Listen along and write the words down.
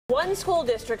One school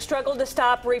district struggled to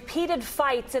stop repeated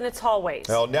fights in its hallways.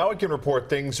 Well, now it can report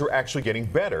things are actually getting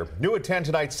better. New at 10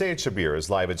 tonight, KSHB is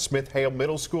live at Smith-Hale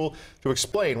Middle School to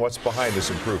explain what's behind this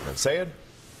improvement. Sayed?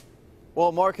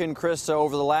 Well, Mark and Krista,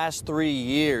 over the last 3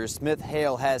 years,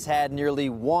 Smith-Hale has had nearly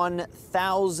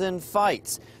 1,000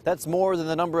 fights. That's more than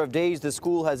the number of days the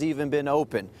school has even been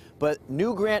open. But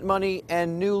new grant money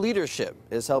and new leadership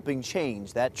is helping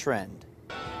change that trend.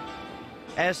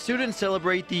 As students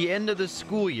celebrate the end of the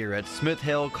school year at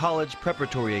Smith-Hale College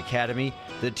Preparatory Academy,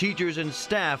 the teachers and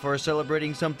staff are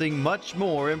celebrating something much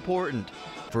more important.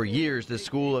 For years, the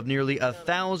school of nearly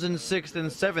 1,000 6th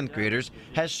and 7th graders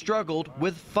has struggled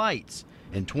with fights.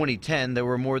 In 2010, there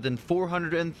were more than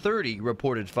 430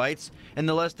 reported fights in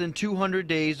the less than 200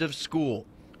 days of school.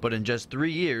 But in just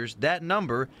 3 years, that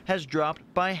number has dropped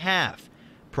by half.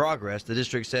 Progress, the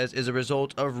district says, is a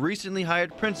result of recently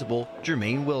hired principal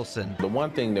Jermaine Wilson. The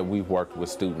one thing that we've worked with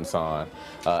students on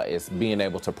is being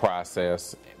able to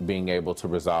process, being able to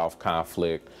resolve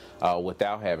conflict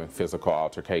without having physical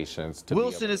altercations.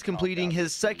 Wilson is completing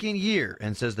his second year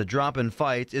and says the drop in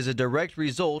fights is a direct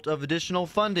result of additional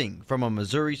funding from a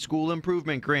Missouri School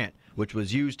Improvement Grant, which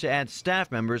was used to add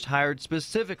staff members hired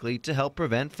specifically to help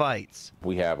prevent fights.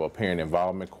 We have a parent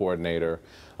involvement coordinator,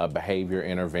 a behavior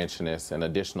interventionist, and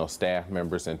additional staff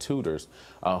members and tutors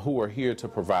who are here to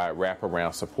provide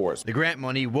wraparound supports. The grant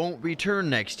money won't return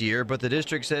next year, but the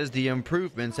district says the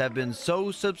improvements have been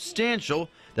so substantial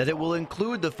that it will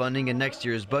include the funding in next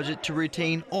year's budget to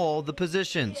retain all the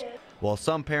positions. While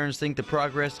some parents think the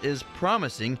progress is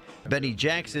promising, Benny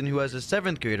Jackson, who has a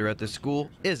 7th grader at the school,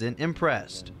 isn't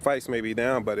impressed. Fights may be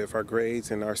down, but if our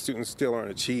grades and our students still aren't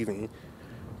achieving,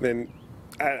 then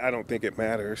I don't think it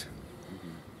matters.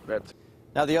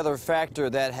 Now, the other factor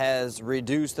that has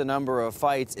reduced the number of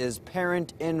fights is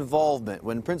parent involvement.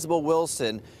 When Principal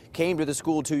Wilson came to the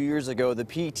school 2 years ago, the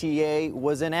PTA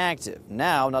was inactive.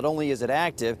 Now, not only is it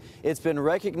active, it's been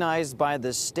recognized by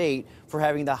the state for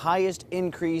having the highest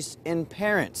increase in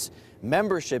parents.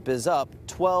 Membership is up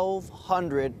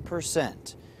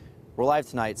 1,200%. We're live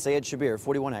tonight. Sayed Shabir,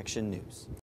 41 Action News.